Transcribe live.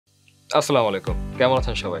আসসালামু আলাইকুম। কেমন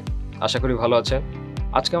আছেন সবাই? আশা করি ভালো আছেন।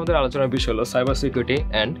 আজকে আমাদের আলোচনার বিষয় হলো cyber security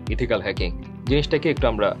and ethical hacking. জিনিসটাকে একটু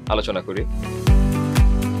আমরা আলোচনা করি।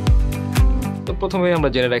 তো প্রথমেই আমরা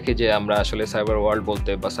জেনে রাখি যে আমরা আসলে সাইবার ওয়ার্ল্ড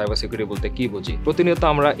বলতে বা সাইবার সিকিউরিটি বলতে কি বুঝি। প্রতিনিয়ত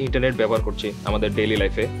আমরা ইন্টারনেট ব্যবহার করছি আমাদের ডেইলি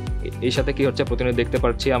লাইফে। এর সাথে কি হচ্ছে প্রতিনিয়ত দেখতে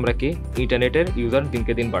পাচ্ছি আমরা কি ইন্টারনেটের ইউজার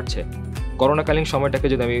দিনকে দিন বাড়ছে। করোনাকালীন সময়টাকে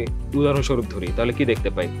যদি আমি উদাহরণস্বরূপ ধরি তাহলে কি দেখতে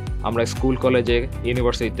পাই? আমরা স্কুল, কলেজে,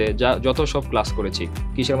 ইউনিভার্সিটিতে যত সব ক্লাস করেছি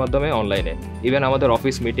কিসের মাধ্যমে? অনলাইনে। ইভেন আমাদের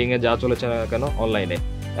অফিস মিটিংয়ে যা চলেছে না কেন অনলাইনে।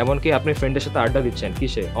 এমনকি আপনি ফ্রেন্ডের সাথে আড্ডা দিচ্ছেন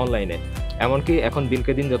কিসে? অনলাইনে। এমনকি এখন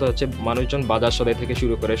দিনকে দিন যত হচ্ছে মানুষজন বাজার সদাই থেকে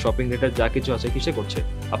শুরু করে শপিং রিলেটেড যা কিছু আছে কিসে করছে?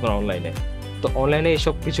 আপনার অনলাইনে। তো অনলাইনে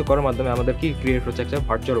এসব কিছু করার মাধ্যমে আমাদের কি ক্রিয়েট হচ্ছে একটা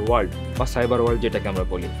ভার্চুয়াল ওয়ার্ল্ড বা সাইবার ওয়ার্ল্ড যেটাকে আমরা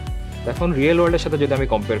বলি। এখন রিয়েল ওয়ার্ল্ডের সাথে যদি আমি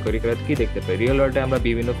কম্পেয়ার করি তাহলে কি দেখতে পাই? রিয়েল ওয়ার্ল্ডে আমরা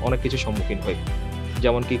বিভিন্ন অনেক কিছু সম্মুখীন হই,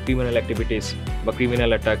 যেমন কি ক্রিমিনাল অ্যাক্টিভিটিস বা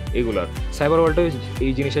ক্রিমিনাল অ্যাটাক এগুলার। সাইবার ওয়ার্ল্ডে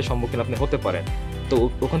এই জিনিসের সম্মুখীন আপনি হতে পারেন। তো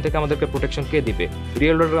ওখান থেকে আমাদেরকে প্রোটেকশন কে দিবে?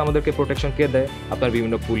 রিয়েল ওয়ার্ল্ডে আমাদেরকে প্রোটেকশন কে দেয়? আপনার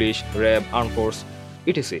বিভিন্ন police, RAB, arm force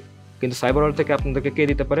etc. কিন্তু সাইবার ওয়ার্ল্ড থেকে আপনাদেরকে কে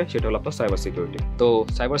দিতে পারে? সেটা হলো আপনার সাইবার সিকিউরিটি। তো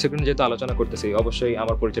সাইবার সিকিউরিটি যেহেতু আলোচনা করতেছি, অবশ্যই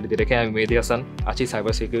আমার পরিচয় দিয়ে রেখে আমি মেহেদি হাসান, আছি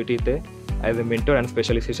cyber সিকিউরিটিতে as a mentor and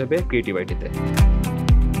specialist হিসেবে ক্রিয়েটিভ আইটিতে।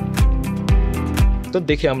 তো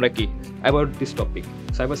দেখি আমরা কি about this topic.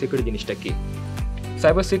 Cyber security জিনিসটা কি?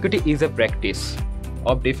 Cyber security is a practice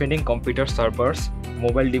of defending computer servers,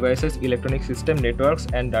 mobile devices, electronic system, networks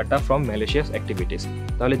and data from malicious activities.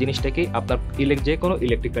 তাহলে জিনিসটা কি? আপনার যে কোনো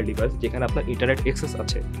ইলেকট্রিক্যাল ডিভাইস যেখানে আপনার ইন্টারনেট অ্যাক্সেস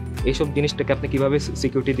আছে, এইসব জিনিসটাকে আপনি কীভাবে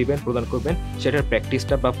সিকিউরিটি দিবেন, প্রদান করবেন, সেটার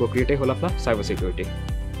প্র্যাকটিসটা বা প্রক্রিয়াটাই হলো আপনার সাইবার সিকিউরিটি।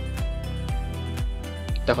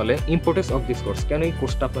 তাহলে ইম্পর্টেন্স অফ দিস কোর্স, কেন এই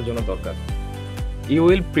কোর্সটা আপনার জন্য দরকার? You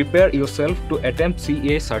will prepare yourself to attempt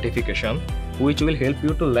CA certification, which will help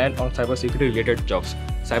you to land on cybersecurity related jobs.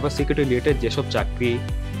 Cybersecurity related যেসব চাকরি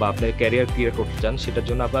বা আপনার ক্যারিয়ার ক্রিয়েট করতে চান সেটার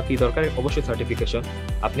জন্য আপনার কি দরকার? অবশ্যই সার্টিফিকেশন।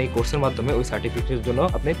 আপনি এই কোর্সের মাধ্যমে ওই সার্টিফিকেটের জন্য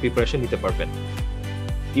আপনি প্রিপারেশন নিতে পারবেন।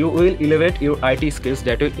 You will elevate your IT skills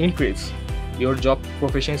that will increase your job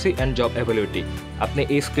proficiency and job availability. আপনি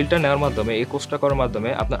এই স্কিলটা নেওয়ার মাধ্যমে, এই কোর্সটা করার মাধ্যমে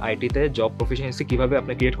আপনার আইটিতে জব প্রফিসিয়েন্সি কীভাবে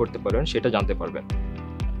আপনি ক্রিয়েট করতে পারবেন সেটা জানতে পারবেন।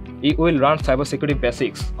 You will learn cybersecurity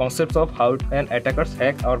basics, concepts of how can attackers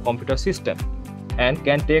hack our computer system and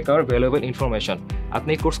can take our valuable information. আপনি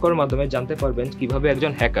এই কোর্স করার মাধ্যমে জানতে পারবেন কিভাবে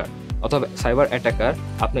একজন হ্যাকার অথবা সাইবার অ্যাটাকার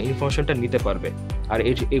আপনার ইনফরমেশনটা নিতে পারবে, আর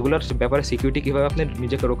এগুলোর ব্যাপারে সিকিউরিটি কীভাবে আপনি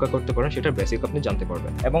নিজেকে রক্ষা করতে পারেন সেটার বেসিক আপনি জানতে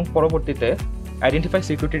পারবেন। এবং পরবর্তীতে identify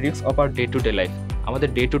security risk of our day to day life. আমাদের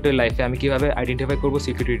ডে টু ডে লাইফে আমি কীভাবে আইডেন্টিফাই করবো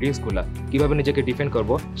সিকিউরিটি রিস্কগুলো, কীভাবে নিজেকে ডিফেন্ড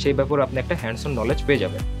করবো, সেই ব্যাপারে আপনি একটা হ্যান্ডস অন নলেজ পেয়ে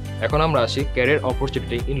যাবেন। এখন আমরা আসি career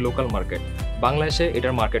opportunity in local market. বাংলাদেশে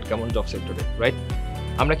এটার মার্কেট কেমন জব সেক্টরে, রাইট?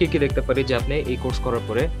 আমরা কি দেখতে পারি যে আপনি এই কোর্স করার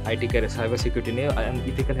পরে আইটি ক্যারিয়ার, সাইবার সিকিউরিটি নিয়ে,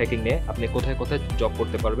 ইথিক্যাল হ্যাকিং নিয়ে আপনি কোথায় কোথায় জব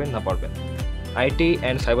করতে পারবেন না পারবেন। IT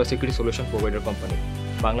and cyber security solution provider company,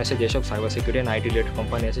 বাংলাদেশে যেসব cyber security and IT related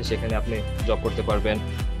company আছে সেখানে আপনি জব করতে পারবেন।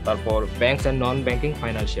 তারপর banks and non banking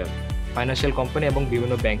financial company এবং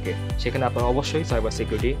বিভিন্ন ব্যাংকে, সেখানে আপনার অবশ্যই সাইবার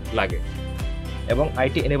সিকিউরিটি লাগে। এবং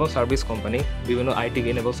আইটি এনেবল সার্ভিস কোম্পানি, বিভিন্ন IT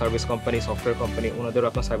enable service company, software company, ওনাদেরও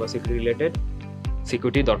আপনার সাইবার সিকিউরিটি রিলেটেড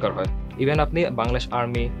সিকিউরিটি দরকার হয়। ইভেন আপনি Bangladesh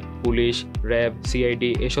army, police, RAB, CID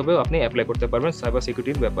এসবেও আপনি অ্যাপ্লাই করতে পারবেন সাইবার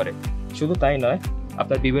সিকিউরিটির ব্যাপারে। শুধু তাই নয়,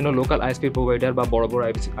 আপনার বিভিন্ন লোকাল আইএসপি প্রোভাইডার বা বড় বড়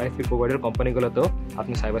আইএসপি প্রোভাইডার কোম্পানিগুলোতেও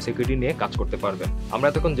আপনি সাইবার সিকিউরিটি নিয়ে কাজ করতে পারবেন। আমরা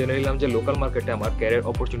তখন জেনে নিলাম যে লোকাল মার্কেটে আমার ক্যারিয়ার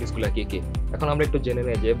অপরচুনিটিসগুলো কী কী। এখন আমরা একটু জেনে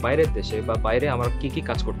নিই যে বাইরের দেশে বা বাইরে আমরা কী কী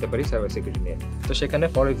কাজ করতে পারি সাইবার সিকিউরিটি নিয়ে। তো সেখানে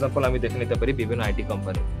ফর এক্সাম্পল আমি দেখে নিতে পারি বিভিন্ন আইটি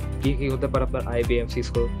কোম্পানি কী কী হতে পারে। আপনার আইবিএম,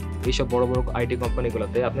 সিসকো এইসব বড় বড় আইটি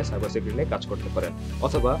কোম্পানিগুলোতে আপনি সাইবার সিকিউরিটি নিয়ে কাজ করতে পারেন।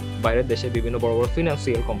 অথবা বাইরের দেশে বিভিন্ন বড় বড়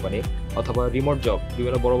ফিনান্সিয়াল কোম্পানি অথবা রিমোট জব,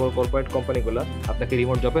 বিভিন্ন বড় বড় কর্পোরেট কোম্পানিগুলো আপনাকে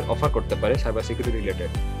রিমোট জবের অফার করতে পারে সাইবার সিকিউরিটি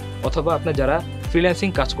রিলেটেড। অথবা আপনার যারা ফ্রিল্যান্সিং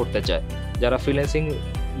কাজ করতে চায়, যারা ফ্রিল্যান্সিং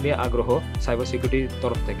নিয়ে আগ্রহ সাইবার সিকিউরিটির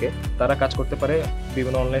তরফ থেকে, তারা কাজ করতে পারে।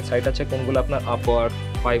 বিভিন্ন অনলাইন সাইট আছে, কোনগুলো আপনার আপওয়ার্ক,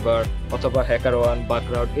 ফাইবার অথবা হ্যাকার ওয়ান,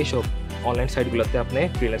 বাকরাউড এইসব অনলাইন সাইটগুলোতে আপনি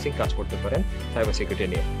ফ্রিল্যান্সিং কাজ করতে পারেন সাইবার সিকিউরিটি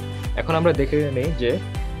নিয়ে। এখন আমরা দেখে নিই যে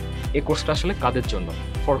এই কোর্সটা আসলে কাদের জন্য।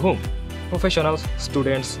 For hmm? Professionals,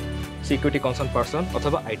 students, security concern person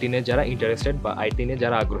অথবা আইটি নিয়ে যারা ইন্টারেস্টেড বা আইটি নিয়ে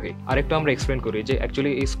যারা আগ্রহী। আরেকটু আমরা এক্সপ্লেন করি যে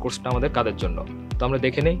অ্যাকচুয়ালি এই কোর্সটা আমাদের কাদের জন্য। তো আমরা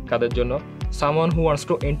দেখে নিই কাদের জন্য। Someone who wants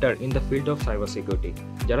to enter in the field of cyber security,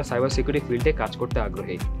 যারা সাইবার সিকিউরিটি ফিল্ডে কাজ করতে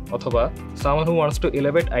আগ্রহী। অথবা someone who wants to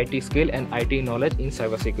elevate IT skill and IT knowledge in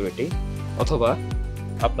cyber security. অথবা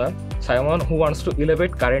আপনার someone who wants to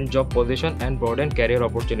elevate current job position and broaden career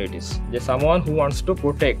opportunities, যে someone who wants to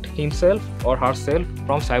protect himself or herself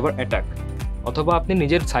from cyber attack। অথবা আপনি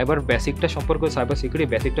নিজের cyber বেসিকটা সম্পর্কে, cyber security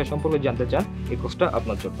বেসিকটা সম্পর্কে জানতে চান, এই কোর্সটা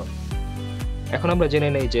আপনার জন্য। এখন আমরা জেনে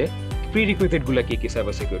নেই যে প্রি রিকুইজিটগুলো কী কী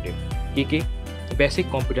সাইবার সিকিউরিটি, কী কী বেসিক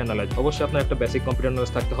কম্পিউটার নলেজ, অবশ্যই আপনার একটা বেসিক কম্পিউটার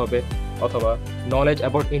নলেজ থাকতে হবে, অথবা নলেজ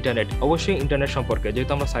অ্যাবাউট ইন্টারনেট, অবশ্যই ইন্টারনেট সম্পর্কে,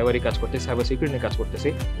 যেহেতু আমরা সাইবারি কাজ করতেছি, সাইবার সিকিউরিটি নিয়ে কাজ করতেছি,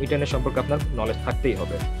 ইন্টারনেট সম্পর্কে আপনার নলেজ থাকতেই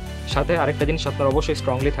হবে। সাথে আরেকটা জিনিস আপনার অবশ্যই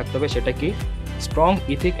স্ট্রংলি থাকতে হবে, সেটা কি স্ট্রং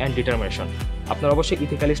ইথিক অ্যান্ড ডিটারমিনেশন। আপনার অবশ্যই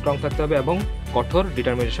ইথিক্যালি স্ট্রং থাকতে হবে এবং কঠোর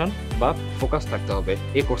ডিটারমিনেশন বা ফোকাস থাকতে হবে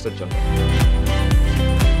এই কোর্সের জন্য।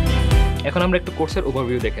 এখন আমরা একটু কোর্সের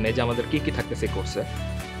ওভারভিউ দেখে নেই যে আমাদের কী কী থাকতেছে এই কোর্সে।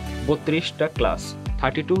 32টা ক্লাস,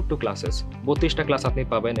 32 ক্লাসেস, 32টা ক্লাস আপনি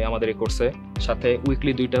পাবেন আমাদের এই কোর্সে। সাথে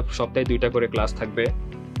উইকলি সপ্তাহে 2টা করে ক্লাস থাকবে,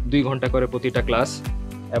 2 ঘন্টা করে প্রতিটা ক্লাস,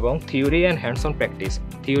 এবং theory and hands on practice,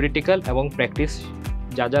 theoretical এবং প্র্যাকটিস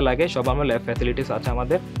যা যা লাগে সব আমরা ল্যাব ফ্যাসিলিটিস আছে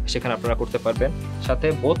আমাদের, সেখানে আপনারা করতে পারবেন। সাথে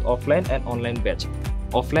both offline and online batch,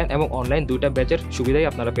 offline এবং অনলাইন 2টা ব্যাচের সুবিধাই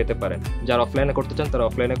আপনারা পেতে পারেন। যারা অফলাইনে করতে চান তারা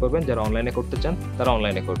অফলাইনে করবেন, যারা অনলাইনে করতে চান তারা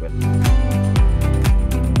অনলাইনে করবেন।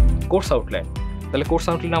 কোর্স আউটলাইন, তাহলে কোর্স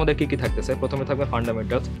আউটলাইন আমাদের কী কী থাকতেছে? প্রথমে থাকবে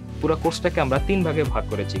ফান্ডামেন্টালস। পুরো কোর্সটাকে আমরা 3 ভাগে ভাগ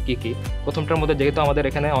করেছি। কী কী? প্রথমটার মধ্যে যেহেতু আমাদের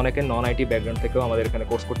এখানে অনেকে নন আইটি ব্যাকগ্রাউন্ড থেকেও আমাদের এখানে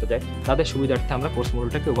কোর্স করতে যায়, তাদের সুবিধার্থে আমরা কোর্স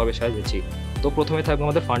মডেলটাকে ওভাবে সাজিয়েছি। তো প্রথমে থাকবে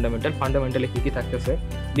আমাদের ফান্ডামেন্টালে কী কী থাকতেছে?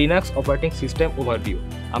 লিনাক্স অপারেটিং সিস্টেম ওভারভিউ,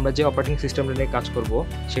 আমরা যে অপারেটিং সিস্টেমটা নিয়ে কাজ করব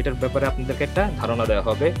সেটার ব্যাপারে আপনাদেরকে একটা ধারণা দেওয়া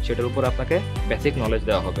হবে, সেটার উপর আপনাকে বেসিক নলেজ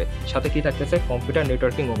দেওয়া হবে। সাথে কি থাকতেছে? কম্পিউটার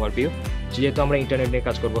নেটওয়ার্কিং ওভারভিউ, যেহেতু আমরা ইন্টারনেট নিয়ে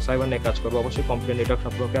কাজ করব, সাইবার নিয়ে কাজ করব, অবশ্যই কম্পিউটার নেটওয়ার্ক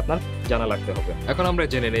সম্পর্কে আপনার জানা লাগতে হবে। এখন আমরা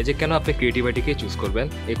জেনে নেই যে কেন আপনি ক্রিয়েটিভ আইটিকে চুজ করবেন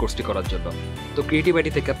এই কোর্সটি করার জন্য। তো ক্রিয়েটিভ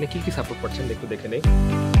আইটি থেকে আপনি কী কী সাপোর্ট পাচ্ছেন একটু দেখে নেই।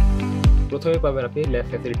 প্রথমে পাবেন আপনি ল্যাব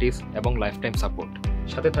ফ্যাসিলিটিস এবং লাইফ টাইম সাপোর্ট,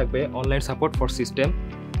 সাথে থাকবে online support for system,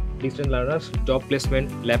 distance learners, job placement,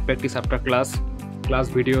 lab practice after class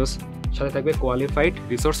videos, সাথে থাকবে কোয়ালিফাইড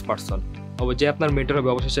রিসোর্স পারসন, যে আপনার মেন্টর হবে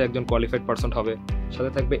অবশেষে একজন কোয়ালিফাইড পারসন হবে।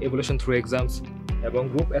 সাথে থাকবে এভলিউশন থ্রু এক্সামস এবং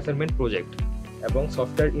গ্রুপ অ্যাসাইনমেন্ট প্রজেক্ট এবং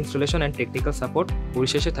software installation and technical support.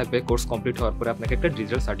 পরিশেষে থাকবে কোর্স কমপ্লিট হওয়ার পরে আপনাকে একটা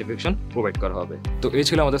ডিজিটাল সার্টিফিকেশন প্রোভাইড করা হবে। তো এই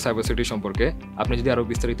ছিল আমাদের সাইবার সিকিউরিটি সম্পর্কে। আপনি যদি আরও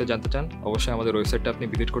বিস্তারিত জানতে চান অবশ্যই আমাদের ওয়েবসাইটটা আপনি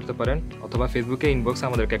ভিজিট করতে পারেন, অথবা ফেসবুকে ইনবক্সে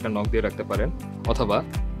আমাদেরকে একটা নক দিয়ে রাখতে পারেন, অথবা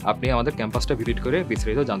আপনি আমাদের ক্যাম্পাসটা ভিজিট করে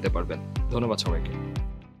বিস্তারিত জানতে পারবেন। ধন্যবাদ সবাইকে।